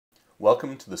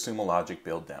Welcome to the Sumo Logic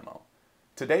build demo.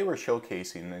 Today we're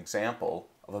showcasing an example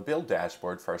of a build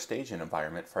dashboard for our staging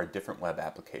environment for our different web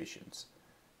applications.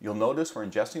 You'll notice we're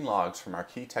ingesting logs from our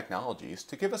key technologies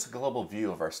to give us a global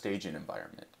view of our staging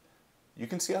environment. You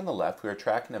can see on the left we are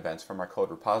tracking events from our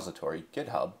code repository,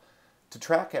 GitHub, to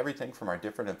track everything from our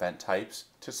different event types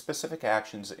to specific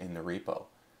actions in the repo.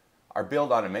 Our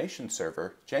build automation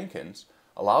server, Jenkins,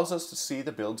 allows us to see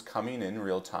the builds coming in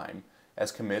real time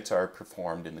as commits are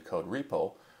performed in the code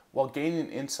repo, while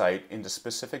gaining insight into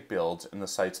specific builds and the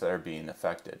sites that are being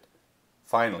affected.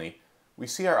 Finally, we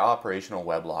see our operational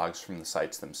web logs from the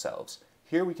sites themselves.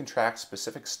 Here we can track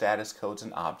specific status codes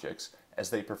and objects as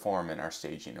they perform in our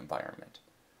staging environment.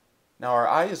 Now our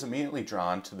eye is immediately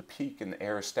drawn to the peak and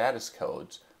error status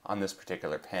codes on this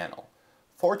particular panel.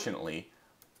 Fortunately,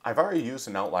 I've already used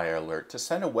an outlier alert to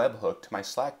send a webhook to my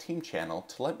Slack team channel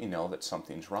to let me know that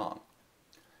something's wrong.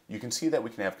 You can see that we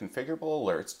can have configurable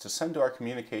alerts to send to our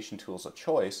communication tools of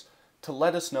choice to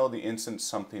let us know the instant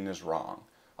something is wrong,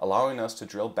 allowing us to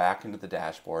drill back into the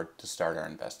dashboard to start our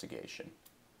investigation.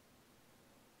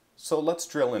 So let's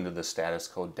drill into the status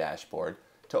code dashboard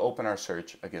to open our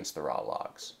search against the raw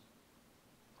logs.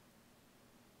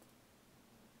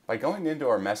 By going into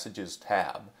our Messages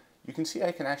tab, you can see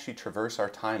I can actually traverse our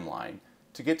timeline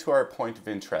to get to our point of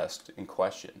interest in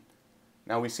question.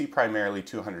 Now we see primarily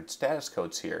 200 status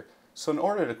codes here, so in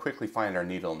order to quickly find our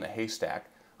needle in the haystack,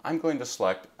 I'm going to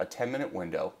select a 10-minute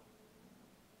window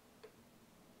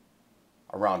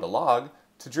around a log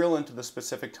to drill into the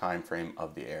specific time frame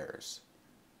of the errors.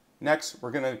 Next,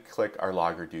 we're going to click our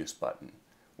log reduce button,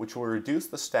 which will reduce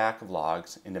the stack of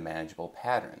logs into manageable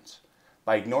patterns.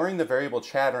 By ignoring the variable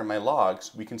chatter in my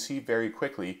logs, we can see very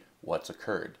quickly what's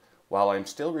occurred. While I'm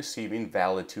still receiving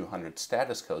valid 200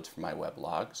 status codes from my web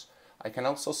logs, I can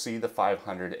also see the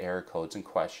 500 error codes in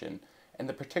question and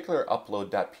the particular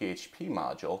upload.php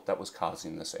module that was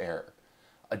causing this error.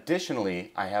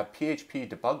 Additionally, I have PHP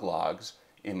debug logs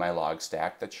in my log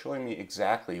stack that's showing me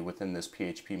exactly within this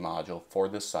PHP module for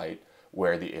this site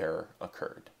where the error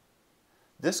occurred.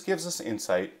 This gives us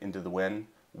insight into the when,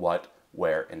 what,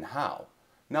 where, and how.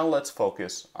 Now let's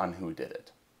focus on who did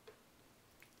it.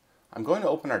 I'm going to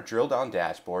open our Drilldown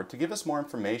Dashboard to give us more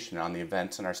information on the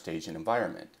events in our staging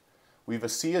environment. We have a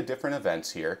sea of different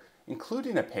events here,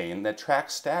 including a pane that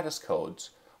tracks status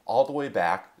codes all the way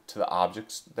back to the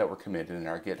objects that were committed in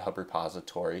our GitHub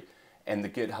repository and the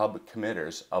GitHub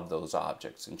committers of those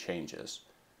objects and changes.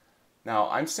 Now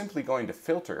I'm simply going to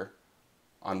filter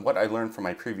on what I learned from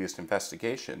my previous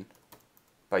investigation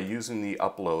by using the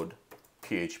upload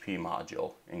PHP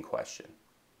module in question.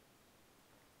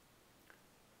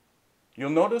 You'll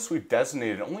notice we've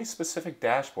designated only specific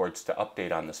dashboards to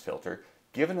update on this filter,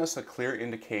 giving us a clear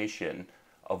indication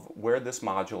of where this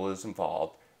module is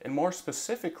involved, and more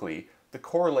specifically, the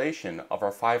correlation of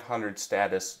our 500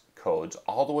 status codes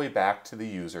all the way back to the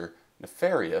user,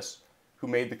 Nefarious, who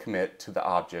made the commit to the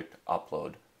object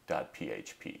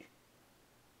upload.php.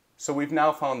 So we've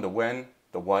now found the when,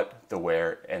 the what, the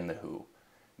where, and the who.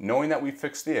 Knowing that we've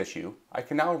fixed the issue, I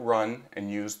can now run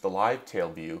and use the live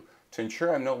tail view to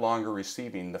ensure I'm no longer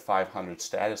receiving the 500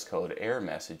 status code error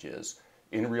messages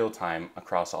in real time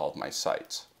across all of my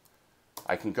sites.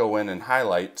 I can go in and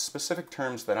highlight specific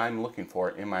terms that I'm looking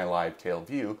for in my live tail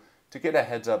view to get a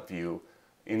heads up view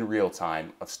in real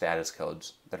time of status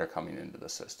codes that are coming into the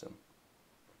system.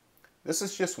 This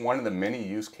is just one of the many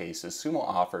use cases Sumo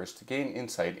offers to gain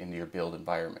insight into your build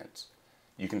environments.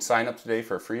 You can sign up today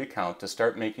for a free account to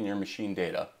start making your machine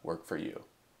data work for you.